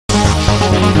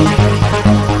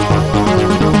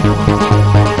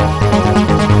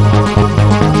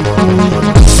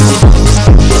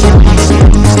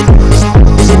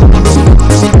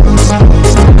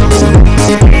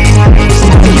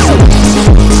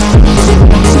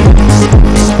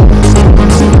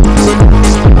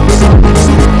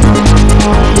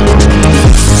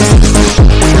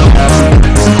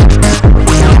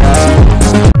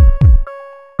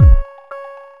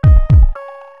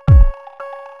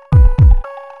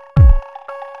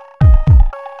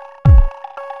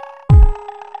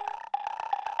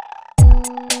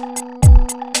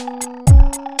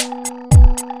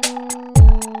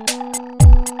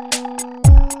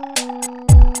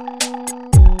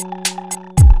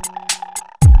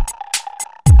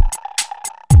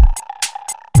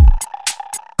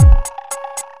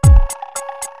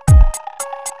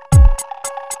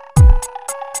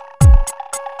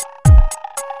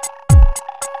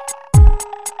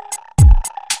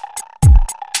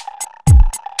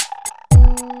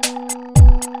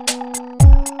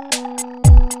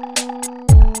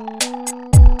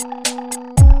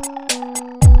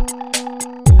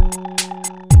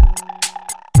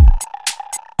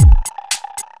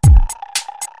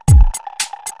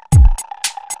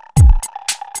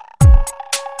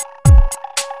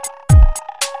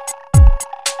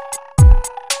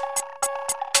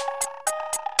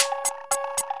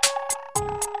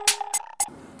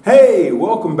Hey,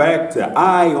 welcome back to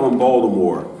Eye on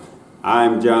Baltimore.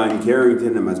 I'm John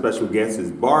Carrington and my special guest is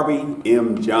Barbie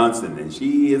M. Johnson, and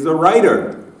she is a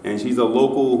writer and she's a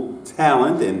local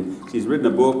talent, and she's written a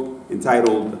book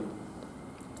entitled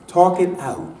Talk It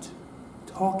Out.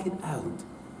 Talk It Out.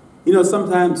 You know,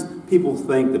 sometimes people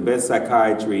think the best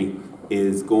psychiatry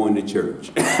is going to church.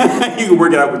 You can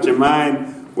work it out with your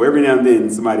mind, where every now and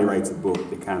then somebody writes a book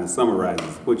that kind of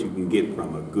summarizes what you can get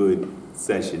from a good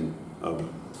session of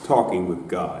talking with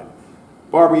God.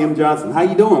 Barbie M. Johnson, how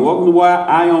you doing? Welcome to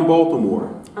Eye on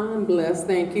Baltimore. I'm blessed,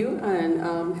 thank you,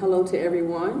 and hello to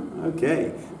everyone.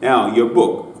 Okay. Now, your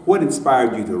book, what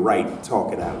inspired you to write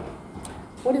Talk It Out?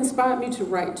 What inspired me to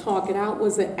write Talk It Out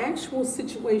was an actual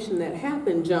situation that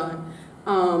happened, John,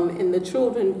 and the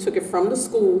children took it from the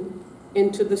school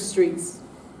into the streets,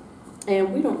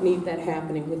 and we don't need that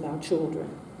happening with our children.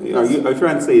 Are you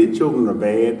trying to say that children are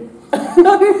bad?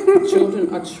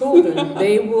 Children are children.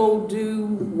 They will do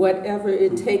whatever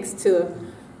it takes to,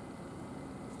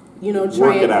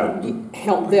 try and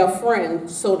help their friend,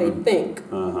 so they think,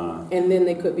 and then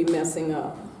they could be messing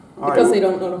up because they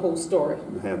don't know the whole story.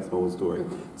 Have the whole story.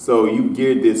 So you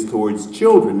geared this towards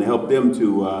children to help them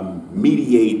to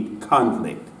mediate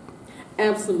conflict.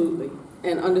 Absolutely,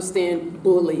 and understand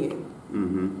bullying.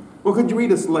 Well, could you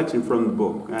read a selection from the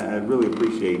book? I'd really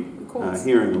appreciate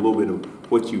hearing a little bit of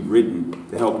what you've written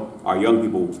to help our young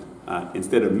people,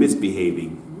 instead of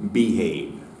misbehaving,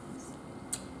 behave.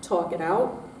 Talk it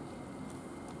out.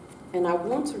 And I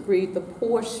want to read the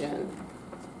portion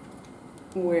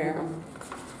where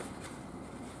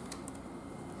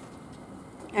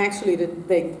actually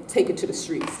they take it to the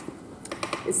streets.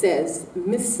 It says,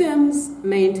 Miss Sims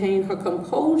maintained her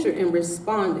composure and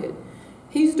responded,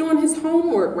 "He's doing his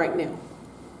homework right now."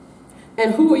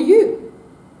 "And who are you?"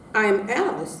 "I am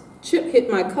Alice. Chip hit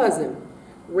my cousin,"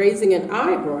 raising an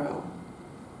eyebrow.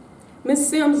 Miss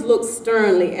Sims looked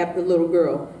sternly at the little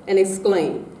girl and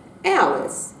exclaimed,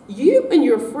 "Alice, you and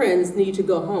your friends need to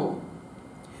go home.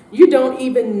 You don't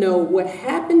even know what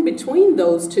happened between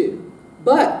those two,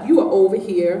 but you are over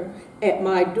here at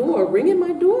my door ringing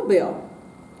my doorbell.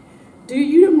 Do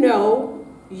you know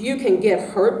you can get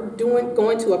hurt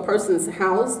going to a person's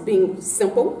house being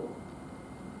simple?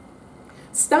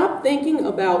 Stop thinking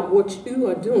about what you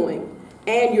are doing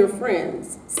and your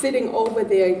friends sitting over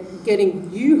there getting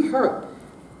you hurt.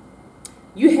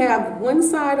 You have one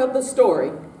side of the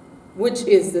story, which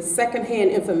is the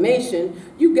secondhand information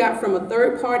you got from a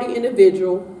third-party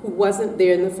individual who wasn't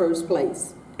there in the first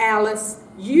place. Alice,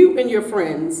 you and your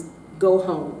friends go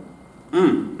home."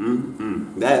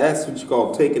 That's what you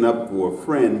call taking up for a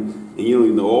friend, and you don't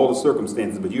even know all the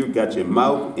circumstances, but you've got your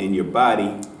mouth and your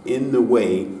body in the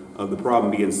way of the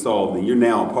problem being solved, and you're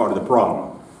now a part of the problem.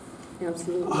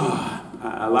 Absolutely.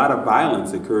 A lot of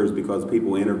violence occurs because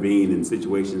people intervene in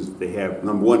situations that they have,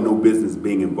 number one, no business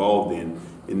being involved in,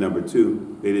 and number two,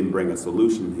 they didn't bring a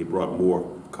solution, they brought more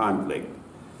conflict.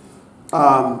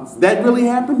 That really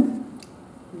happened?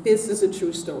 This is a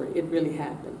true story. It really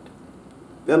happened.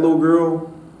 That little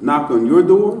girl knocked on your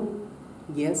door?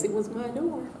 Yes, it was my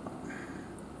door.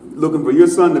 Looking for your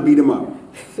son to beat him up?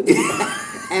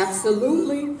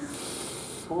 Absolutely.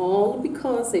 All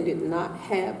because they did not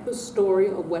have the story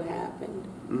of what happened,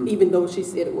 even though she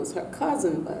said it was her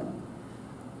cousin, but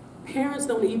Parents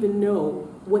don't even know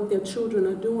what their children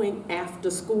are doing after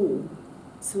school.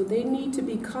 So they need to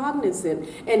be cognizant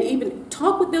and even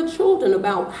talk with their children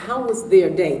about how was their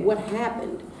day, what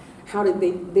happened, how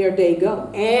did their day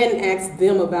go, and ask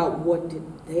them about what did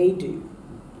they do.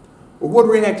 Well, what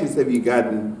reactions have you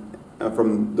gotten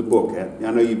from the book? I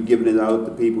know you've given it out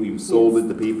to people, you've sold it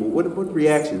to people. What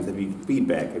reactions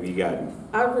feedback have you gotten?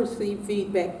 I've received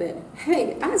feedback that,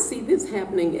 hey, I see this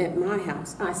happening at my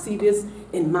house. I see this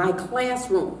in my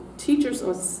classroom. Teachers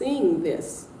are seeing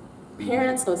this.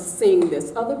 Parents are seeing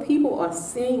this. Other people are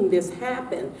seeing this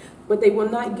happen, but they will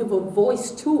not give a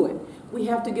voice to it. We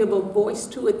have to give a voice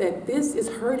to it that this is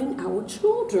hurting our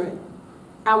children.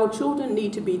 Our children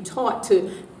need to be taught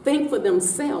to think for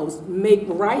themselves, make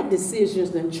right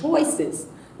decisions and choices,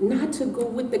 not to go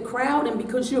with the crowd and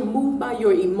because you're moved by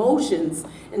your emotions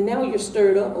and now you're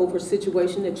stirred up over a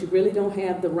situation that you really don't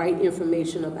have the right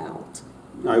information about.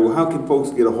 All right, well, how can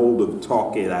folks get a hold of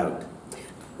Talk It Out?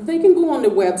 They can go on the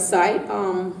website,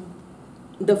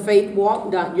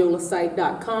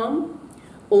 thefaithwalk.yolasite.com,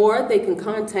 or they can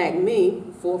contact me,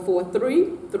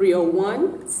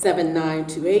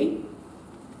 443-301-7928.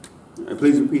 And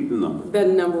please repeat the number. The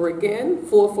number again,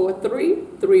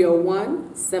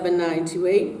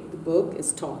 443-301-7928. The book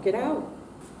is Talk It Out.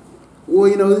 Well,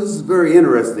 you know, this is very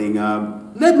interesting.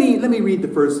 Let me read the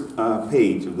first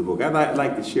page of the book. I'd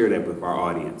like to share that with our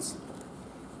audience.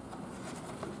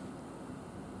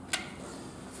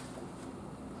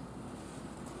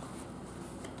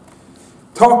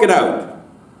 Talk it out.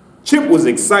 Chip was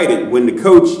excited when the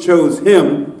coach chose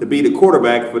him to be the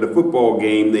quarterback for the football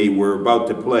game they were about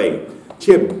to play.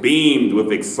 Chip beamed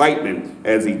with excitement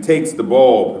as he takes the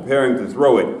ball, preparing to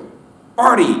throw it.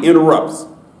 Artie interrupts.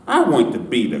 I want to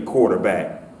be the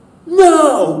quarterback.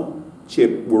 No,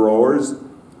 Chip roars.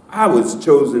 I was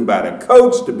chosen by the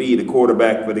coach to be the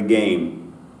quarterback for the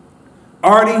game.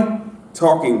 Artie,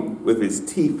 talking with his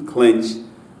teeth clenched,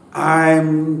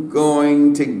 I'm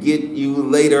going to get you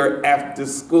later after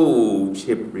school,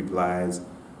 Chip replies.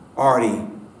 Artie,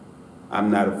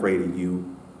 I'm not afraid of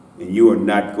you, and you are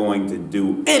not going to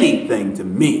do anything to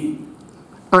me.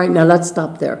 All right, now let's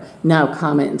stop there. Now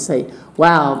comment and say,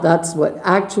 wow, that's what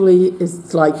actually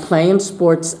is like playing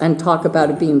sports and talk about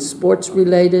it being sports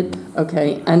related,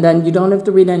 okay? And then you don't have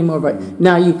to read any more, but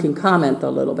now you can comment a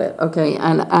little bit, okay?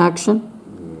 And action.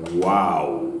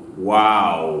 Wow.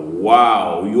 Wow,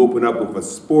 wow. You open up with a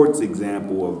sports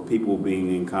example of people being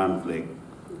in conflict.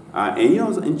 And you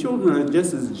know, and children are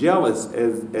just as jealous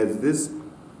as this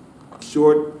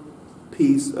short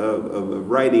piece of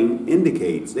writing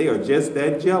indicates. They are just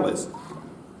that jealous.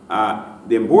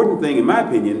 The important thing, in my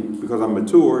opinion, because I'm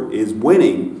mature, is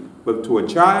winning. But to a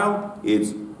child,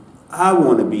 it's, I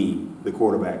want to be the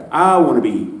quarterback. I want to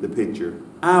be the pitcher.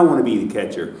 I want to be the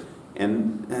catcher.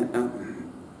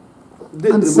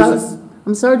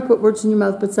 I'm sorry to put words in your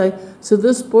mouth, but say, so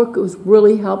this book was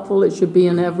really helpful. It should be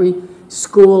in every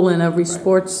school and every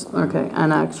sports. Okay,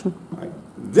 and action. Right.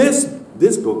 This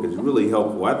book is really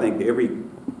helpful. I think every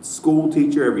school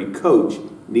teacher, every coach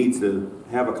needs to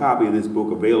have a copy of this book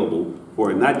available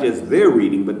for not just their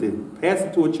reading, but to pass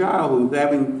it to a child who's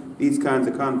having these kinds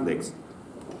of conflicts.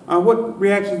 What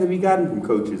reactions have you gotten from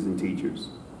coaches and teachers?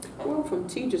 Well, from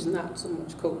teachers, not so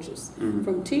much coaches. Mm-hmm.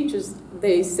 From teachers,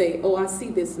 they say, oh, I see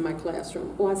this in my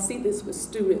classroom. Oh, I see this with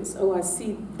students. Oh,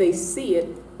 they see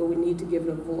it, but we need to give it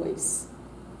a voice.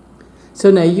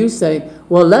 So now you say,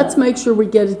 well, let's make sure we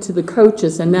get it to the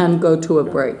coaches and then go to a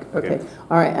break. Okay.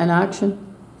 All right, and action?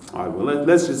 All right, well,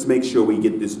 let's just make sure we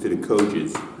get this to the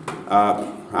coaches.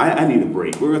 I need a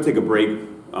break. We're going to take a break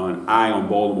on Eye on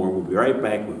Baltimore. We'll be right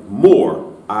back with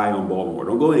more Eye on Baltimore.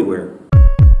 Don't go anywhere.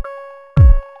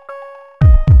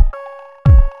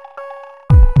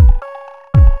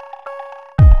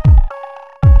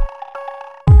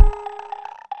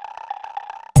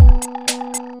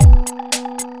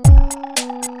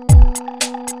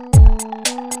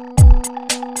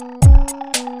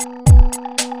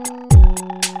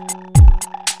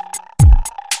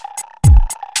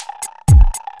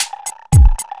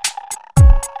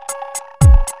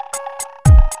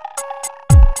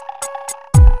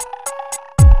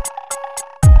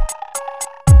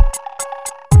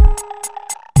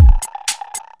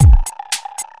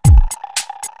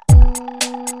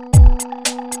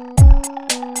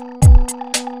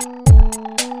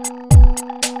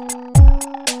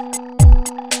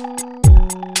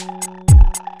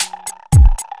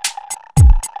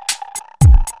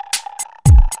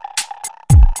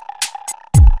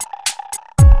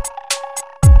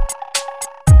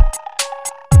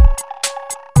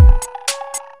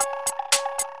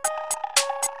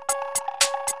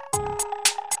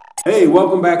 Hey,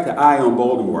 welcome back to Eye on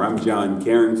Baltimore. I'm John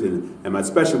Carrington, and my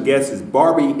special guest is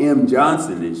Barbie M.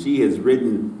 Johnson, and she has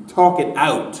written Talk It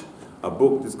Out, a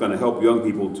book that's going to help young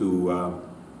people to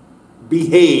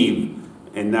behave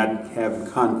and not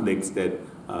have conflicts that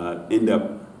end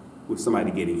up with somebody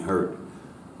getting hurt.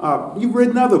 You've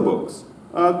written other books.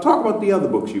 Talk about the other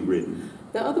books you've written.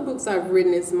 The other books I've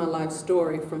written is my life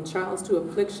story, From Trials to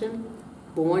Affliction,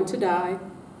 Born to Die,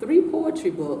 3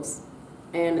 poetry books,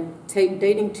 and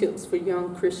dating tips for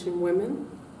young Christian women.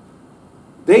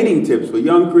 Dating tips for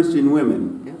young Christian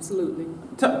women. Absolutely.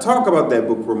 Talk about that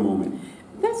book for a moment.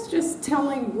 That's just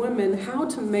telling women how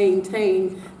to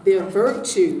maintain their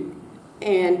virtue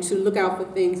and to look out for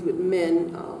things with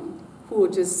men who are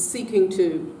just seeking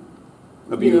to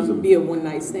Abuse them. be a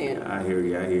one-night stand. I hear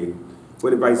you, I hear you.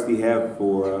 What advice do you have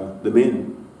for the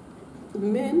men?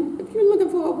 Men, if you're looking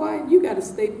for a wife, you got to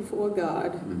stay before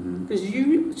God, because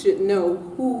you should know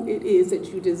who it is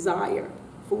that you desire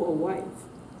for a wife.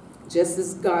 Just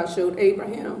as God showed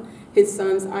Abraham his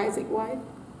son's Isaac wife,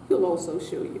 he'll also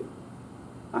show you.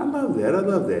 I love that. I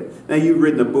love that. Now, you've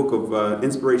written a book of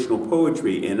inspirational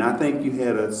poetry, and I think you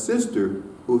had a sister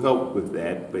who helped with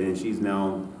that, and she's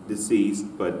now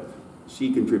deceased, but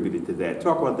she contributed to that.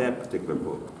 Talk about that particular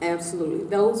book. Absolutely.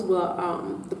 Those were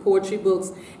the poetry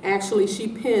books. Actually, she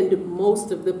penned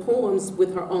most of the poems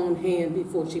with her own hand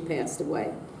before she passed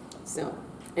away. So,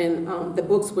 and the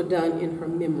books were done in her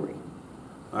memory.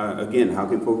 Again, how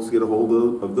can folks get a hold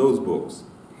of those books?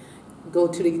 Go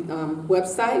to the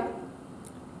website,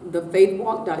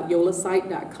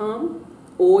 thefaithwalk.yolasite.com,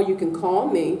 or you can call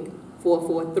me,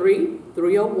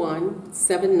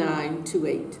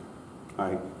 443-301-7928. All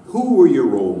right. Who were your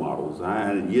role models?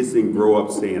 You didn't grow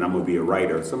up saying, I'm going to be a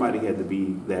writer. Somebody had to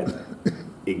be that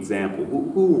example.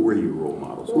 Who were your role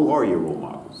models? Who are your role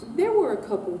models? There were a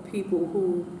couple of people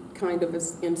who kind of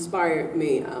inspired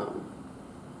me.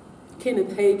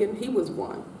 Kenneth Hagin, he was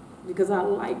one, because I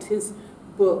liked his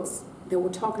books that were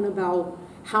talking about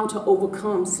how to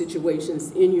overcome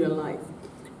situations in your life.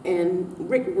 And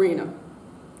Rick Renner,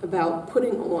 about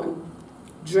putting on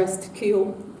dressed to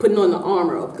kill, putting on the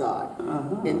armor of God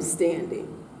and standing.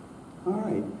 All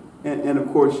right. And of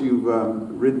course, you've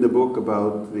written a book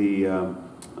about the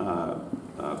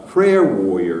prayer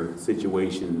warrior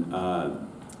situation. Born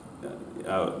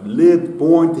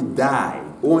to Die.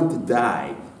 Born to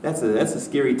Die. That's a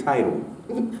scary title.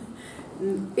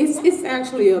 It's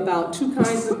actually about 2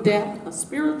 kinds of death, a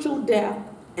spiritual death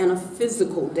and a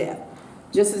physical death.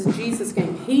 Just as Jesus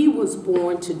came, he was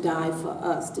born to die for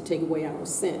us, to take away our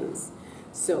sins.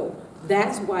 So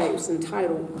that's why it's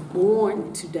entitled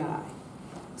Born to Die.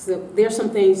 So there's some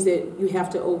things that you have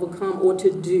to overcome or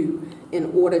to do in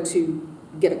order to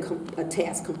get a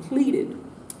task completed.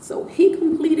 So he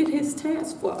completed his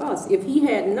task for us. If he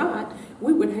had not,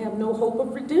 we would have no hope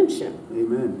of redemption.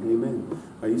 Amen, amen.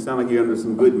 You sound like you're under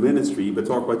some good ministry, but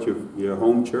talk about your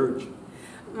home church.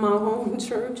 My home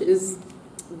church is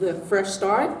the Fresh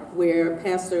Start, where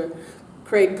Pastor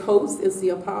Craig Coates is the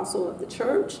apostle of the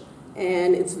church,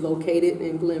 and it's located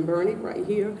in Glen Burnie, right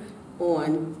here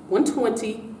on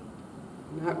 120,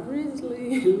 not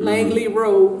Risley, Langley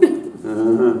Road.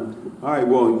 All right,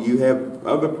 well, you have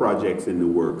other projects in the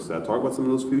works. Talk about some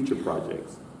of those future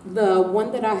projects. The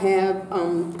one that I have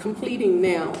completing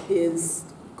now is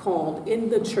called In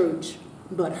the Church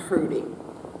But Hurting.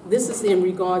 This is in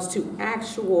regards to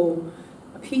actual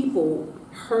people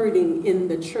hurting in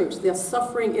the church. They're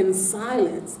suffering in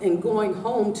silence and going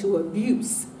home to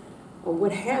abuse or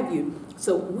what have you.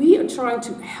 So we are trying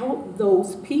to help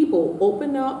those people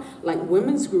open up, like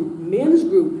women's group, men's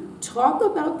group, talk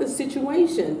about the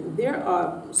situation. There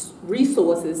are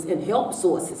resources and help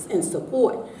sources and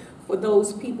support for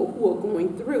those people who are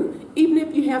going through, even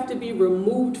if you have to be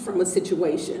removed from a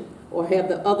situation or have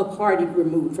the other party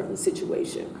removed from the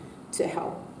situation to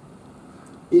help.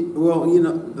 Well, you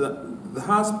know, the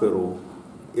hospital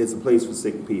is a place for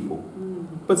sick people,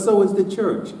 but so is the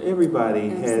church. Everybody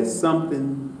has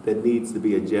something that needs to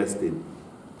be adjusted,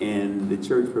 and the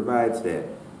church provides that.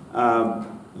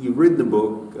 You've written a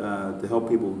book to help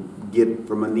people get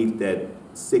from underneath that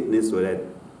sickness or that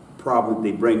problem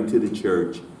they bring to the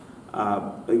church.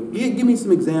 Give me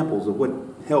some examples of what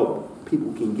help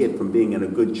people can get from being in a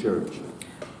good church.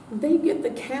 They get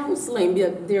the counseling.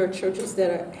 There are churches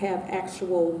that have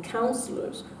actual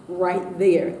counselors right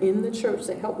there in the church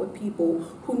to help with people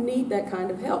who need that kind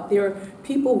of help. There are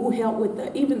people who help with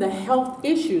even the health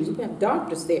issues. We have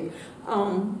doctors there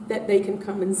that they can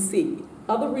come and see.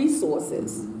 Other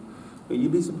resources.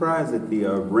 You'd be surprised at the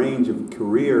range of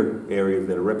career areas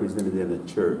that are represented in the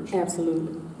church.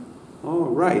 Absolutely. All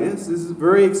right, this is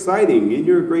very exciting, and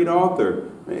you're a great author.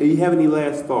 You have any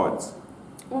last thoughts?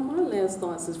 Well, my last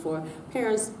thoughts is for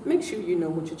parents, make sure you know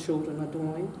what your children are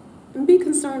doing and be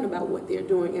concerned about what they're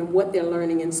doing and what they're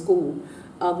learning in school,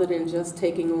 other than just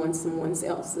taking on someone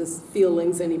else's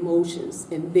feelings and emotions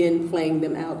and then playing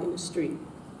them out in the street.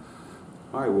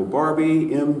 All right, well,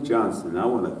 Barbie M. Johnson, I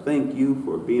want to thank you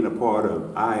for being a part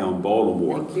of Eye on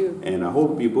Baltimore. Thank you. And I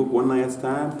hope you book one last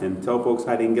time and tell folks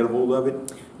how they can get a hold of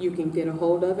it. You can get a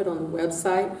hold of it on the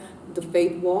website,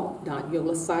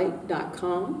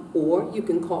 thefaithwalk.yolasite.com, or you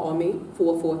can call me,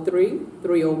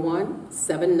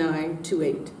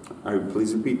 443-301-7928. All right,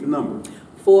 please repeat the number.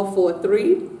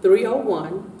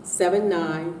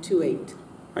 443-301-7928. All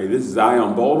right, this is Eye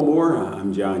on Baltimore.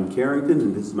 I'm John Carrington,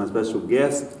 and this is my special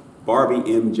guest, Barbie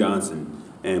M. Johnson.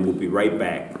 And we'll be right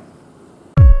back.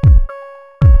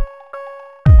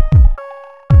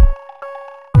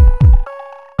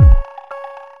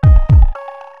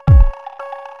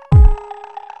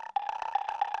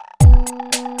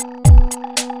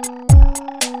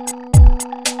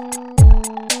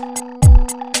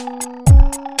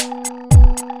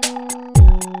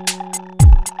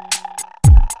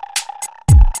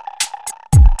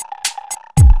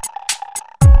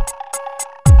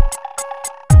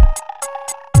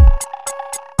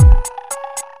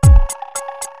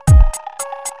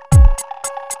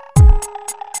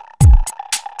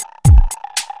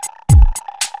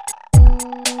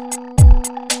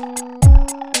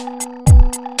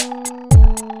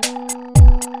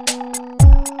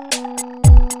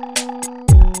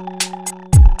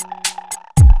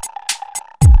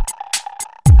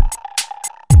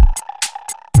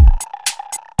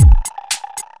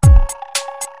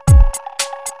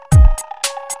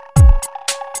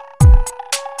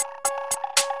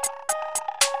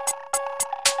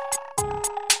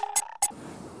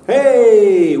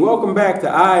 Hey, welcome back to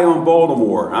Eye on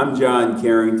Baltimore. I'm John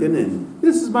Carrington, and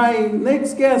this is my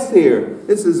next guest here.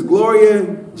 This is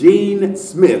Gloria Jean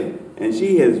Smith, and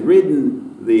she has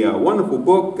written the wonderful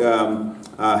book,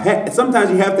 Sometimes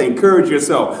You Have to Encourage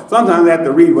Yourself. Sometimes I have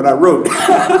to read what I wrote.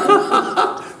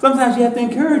 Sometimes you have to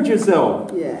encourage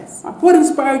yourself. Yes. What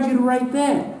inspired you to write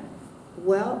that?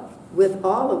 Well, with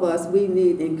all of us, we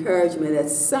need encouragement at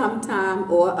some time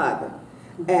or other.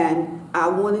 And I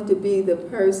wanted to be the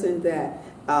person that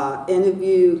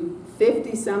interviewed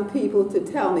 50-some people to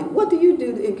tell me, what do you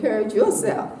do to encourage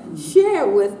yourself? Share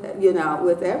with,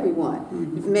 with everyone.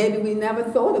 Maybe we never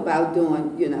thought about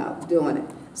doing it.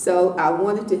 So I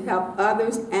wanted to help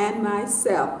others and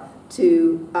myself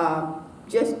to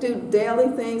just do daily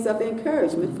things of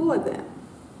encouragement for them.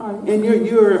 All right. And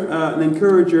you're an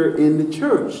encourager in the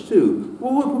church, too.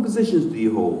 Well, what positions do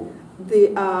you hold?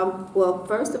 Well,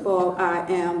 first of all, I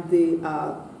am the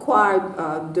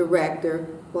choir director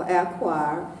for our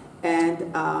choir,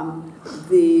 and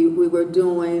we were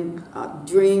doing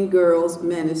Dream Girls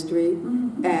Ministry,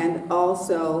 and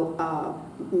also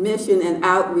mission and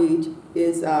outreach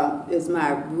is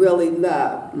my really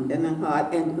love in the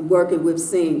heart, and working with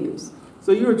seniors.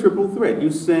 So you're a triple threat.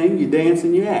 You sing, you dance,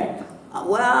 and you act.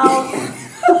 Well,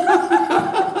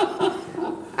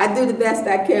 I do the best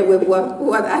I can with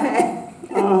what I have.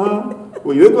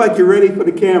 Well, you look like you're ready for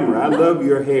the camera. I love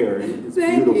your hair. It's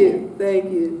beautiful.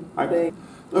 Thank you.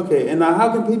 Okay, and now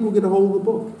how can people get a hold of the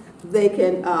book? They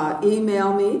can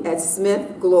email me at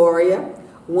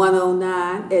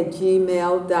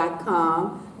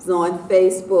smithgloria109@gmail.com. It's on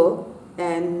Facebook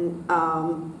and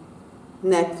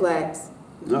Netflix.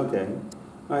 Okay.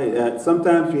 All right,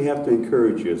 sometimes you have to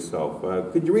encourage yourself.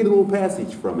 Could you read a little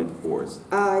passage from it for us?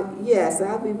 Yes,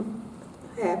 I'll be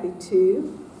happy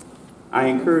to. I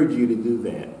encourage you to do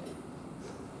that.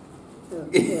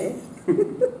 Okay.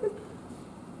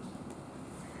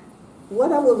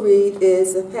 What I will read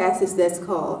is a passage that's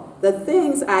called "The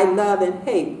Things I Love and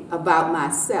Hate About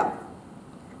Myself."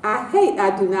 I hate I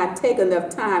do not take enough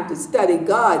time to study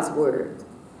God's Word.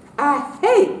 I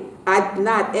hate I'm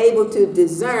not able to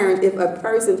discern if a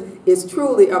person is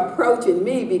truly approaching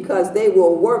me because they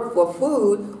will work for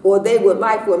food or they would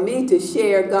like for me to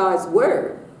share God's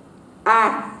Word.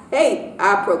 I hate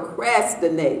I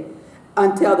procrastinate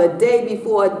until the day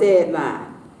before a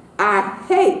deadline. I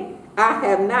hate I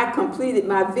have not completed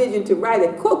my vision to write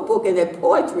a cookbook and a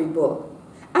poetry book.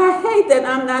 I hate that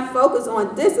I'm not focused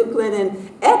on discipline and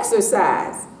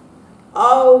exercise.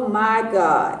 Oh my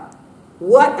God.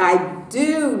 What I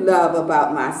do love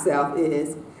about myself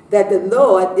is that the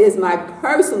Lord is my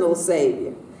personal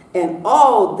Savior, and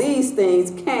all these things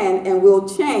can and will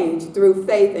change through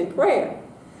faith and prayer.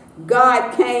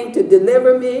 God came to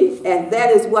deliver me, and that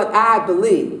is what I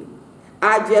believe.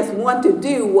 I just want to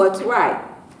do what's right.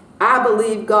 I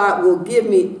believe God will give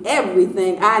me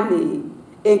everything I need,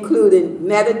 including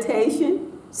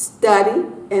meditation, study,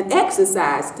 and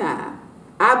exercise time.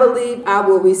 I believe I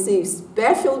will receive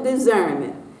special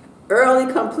discernment,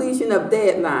 early completion of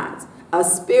deadlines, a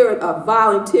spirit of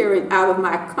volunteering out of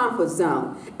my comfort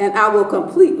zone, and I will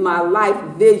complete my life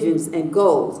visions and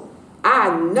goals.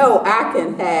 I know I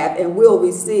can have and will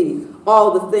receive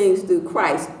all the things through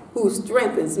Christ who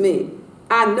strengthens me.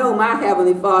 I know my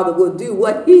Heavenly Father will do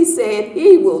what He said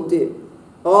He will do.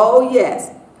 Oh yes,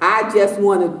 I just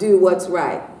want to do what's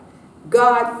right.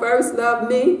 God first loved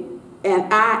me,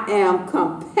 and I am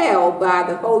compelled by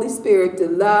the Holy Spirit to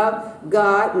love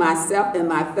God, myself, and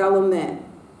my fellow men.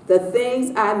 The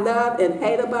things I love and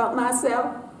hate about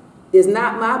myself is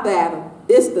not my battle,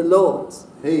 it's the Lord's.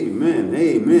 Amen,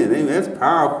 amen, amen. That's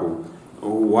powerful.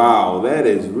 Oh, wow, that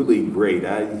is really great.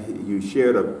 You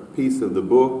shared a piece of the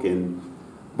book,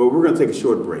 but we're going to take a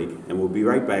short break, and we'll be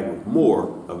right back with more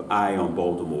of Eye on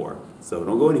Baltimore. So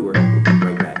don't go anywhere. We'll be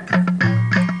right back.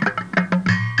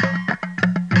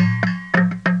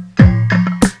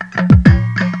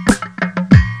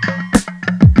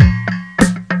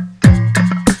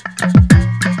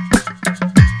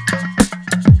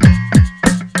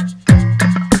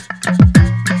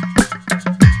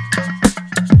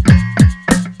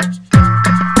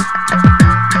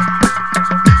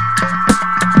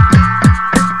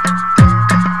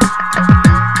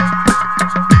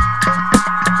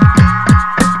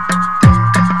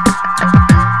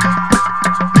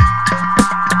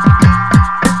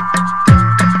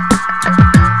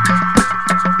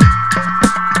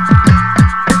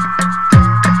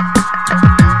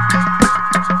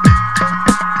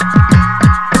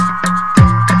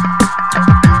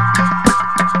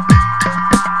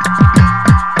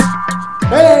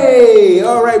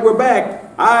 We're back.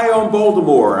 Eye on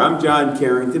Baltimore. I'm John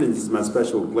Carrington, and this is my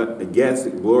special guest,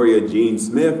 Gloria Jean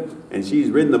Smith, and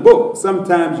she's written a book,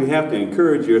 Sometimes You Have to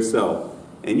Encourage Yourself.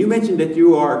 And you mentioned that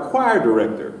you are a choir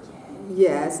director.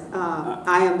 Yes,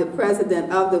 I am the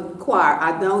president of the choir.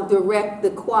 I don't direct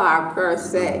the choir per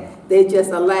se. They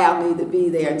just allow me to be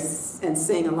there and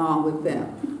sing along with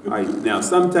them. All right. Now,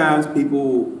 sometimes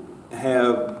people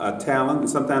have a talent, and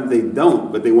sometimes they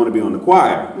don't, but they want to be on the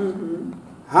choir. Mm-hmm.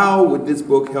 How would this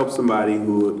book help somebody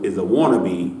who is a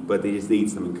wannabe, but they just need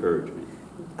some encouragement?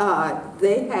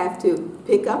 They have to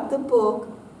pick up the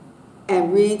book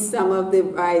and read some of the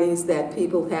writings that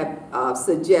people have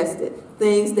suggested,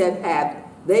 things that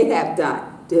they have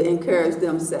done to encourage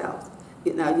themselves.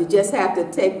 You know, you just have to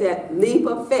take that leap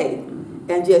of faith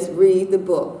and just read the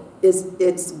book.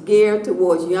 It's geared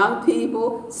towards young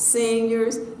people,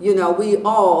 seniors. You know, we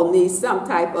all need some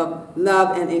type of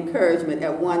love and encouragement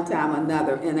at one time or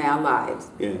another in our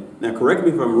lives. Yeah. Now, correct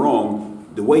me if I'm wrong.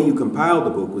 The way you compiled the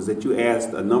book was that you asked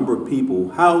a number of people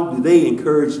how do they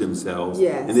encourage themselves,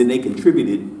 yes, and then they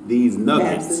contributed these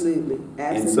nuggets. Absolutely.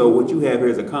 And so what you have here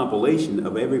is a compilation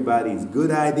of everybody's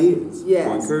good ideas, yes,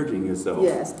 for encouraging yourself.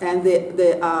 Yes, and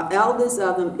the eldest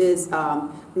of them is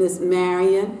Miss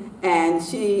Marion. And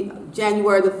she,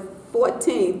 January the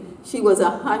 14th, she was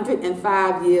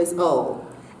 105 years old.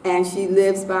 And she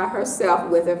lives by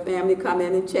herself with her family, come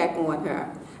in and check on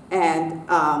her. And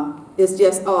it's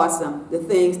just awesome, the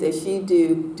things that she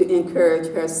do to encourage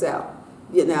herself.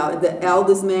 You know, the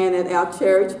eldest man at our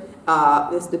church,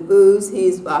 Mr. Booz,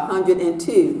 he's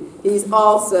 102. He's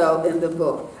also in the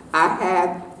book. I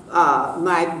have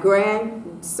my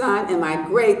grandson and my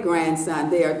great-grandson.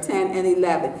 They are 10 and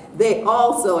 11. They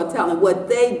also are telling what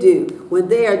they do when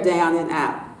they are down and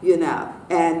out, you know.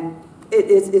 And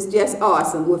it's just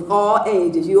awesome. With all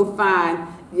ages, you'll find,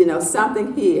 you know,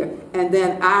 something here. And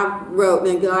then I wrote,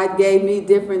 and God gave me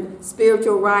different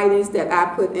spiritual writings that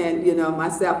I put in, you know,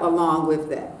 myself along with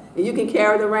that. And you can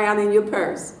carry it around in your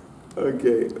purse.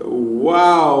 Okay.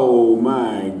 Wow,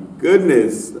 my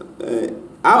goodness.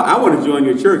 I want to join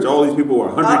your church. All these people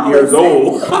are 100 years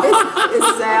old.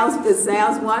 It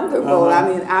sounds wonderful. I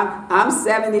mean, I'm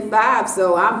 75,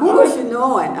 so I'm pushing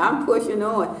on. I'm pushing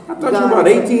on. I thought you were about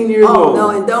 18 years old. Oh, no,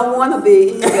 and don't want to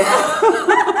be either.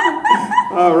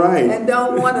 All right. And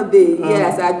don't want to be.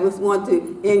 Yes, I just want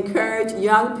to encourage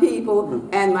young people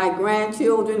and my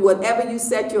grandchildren. Whatever you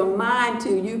set your mind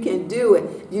to, you can do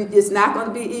it. It's not going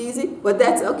to be easy, but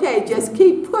that's okay. Just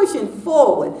keep pushing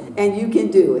forward, and you can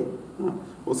do it.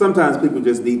 Well, sometimes people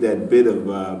just need that bit of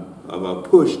a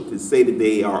push to say that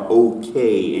they are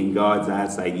okay in God's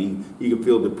eyesight. You can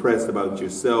feel depressed about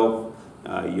yourself,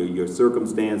 your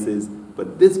circumstances,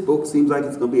 but this book seems like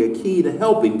it's going to be a key to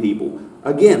helping people.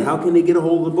 Again, how can they get a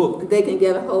hold of the book? They can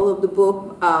get a hold of the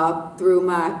book through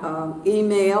my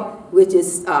email, which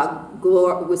is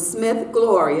with Smith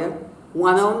Gloria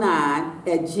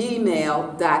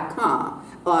gloria109@gmail.com.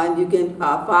 And you can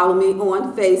follow me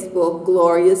on Facebook,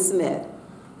 Gloria Smith.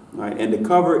 All right, and the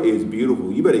cover is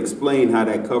beautiful. You better explain how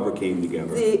that cover came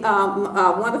together.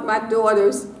 One of my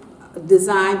daughters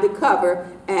designed the cover,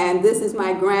 and this is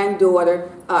my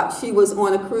granddaughter. She was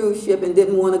on a cruise ship and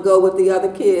didn't want to go with the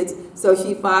other kids, so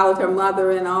she followed her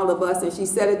mother and all of us, and she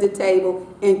sat at the table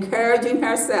encouraging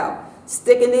herself,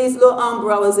 sticking these little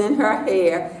umbrellas in her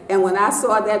hair. And when I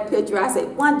saw that picture, I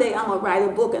said, one day I'm going to write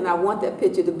a book, and I want that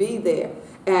picture to be there.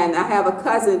 And I have a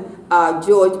cousin,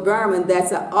 George Berman,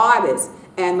 that's an artist,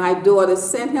 and my daughter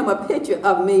sent him a picture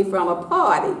of me from a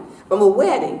party, from a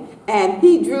wedding, and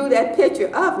he drew that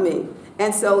picture of me.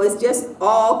 And so it's just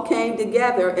all came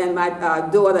together, and my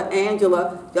daughter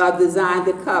Angela designed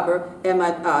the cover, and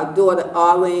my daughter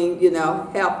Arlene,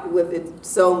 helped with it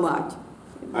so much.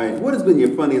 All right, what has been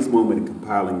your funniest moment in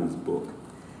compiling this book?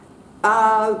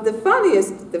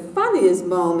 The funniest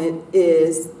moment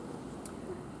is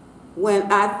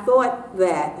when I thought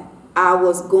that I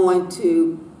was going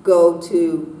to go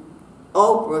to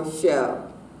Oprah's show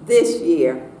this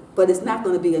year, but it's not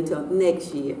going to be until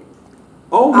next year.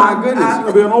 Oh my goodness, you're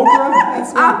going to be on Oprah?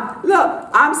 That's right. Look,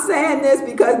 I'm saying this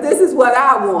because this is what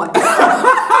I want.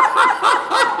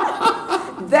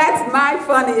 That's my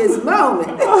funniest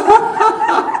moment.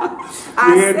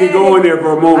 You had me going there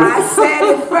for a moment. I said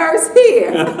it first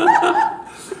here.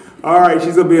 All right,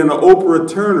 she's going to be on the Oprah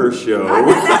Turner show.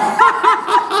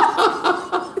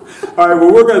 All right,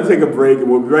 well, we're going to take a break, and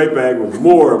we'll be right back with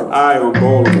more of Eye on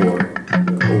Baltimore.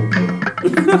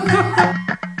 Oprah.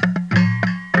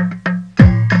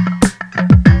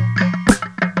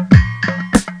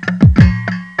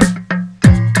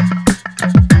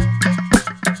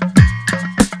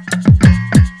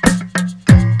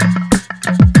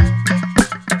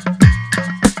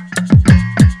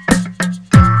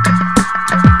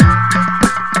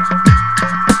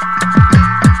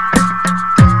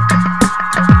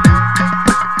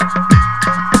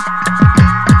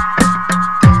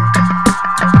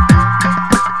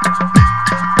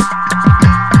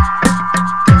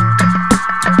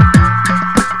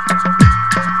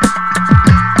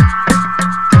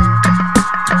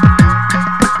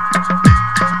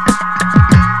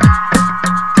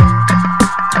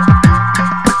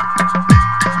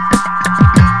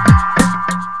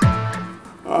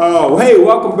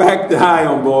 Welcome back to Eye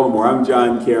on Baltimore. I'm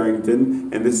John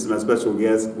Carrington, and this is my special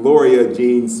guest, Gloria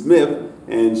Jean Smith,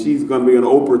 and she's going to be on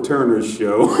Oprah Turner's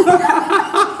show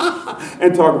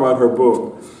and talk about her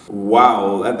book.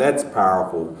 Wow, that's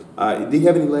powerful. Do you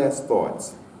have any last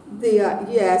thoughts?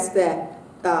 Yes, that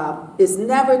it's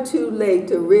never too late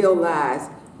to realize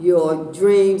your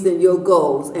dreams and your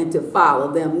goals and to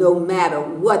follow them, no matter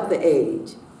what the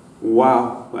age.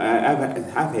 Wow,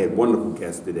 I've had wonderful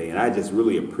guests today, and I just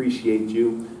really appreciate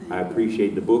you. I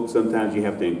appreciate the book. Sometimes you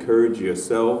have to encourage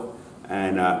yourself,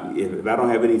 and if I don't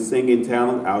have any singing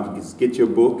talent, I'll just get your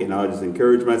book and I'll just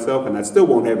encourage myself, and I still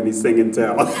won't have any singing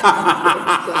talent.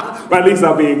 But at least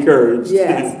I'll be encouraged.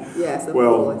 Yes, of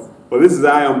course. Well, this is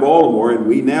Eye on Baltimore, and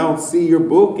we now see your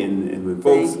book, and when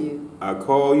folks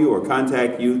call you or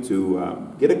contact you to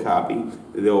get a copy,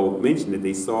 they'll mention that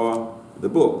they saw the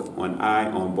book on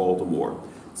Eye on Baltimore.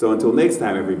 So until next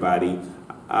time, everybody,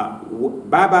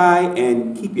 bye-bye,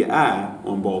 and keep your eye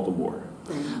on Baltimore.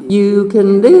 You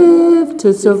can live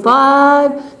to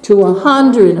survive to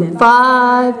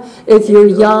 105 if you're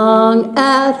young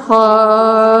at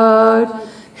heart.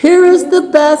 Here is the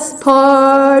best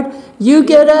part. You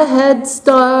get a head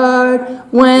start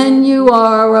when you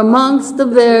are amongst the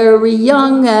very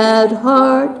young at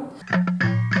heart.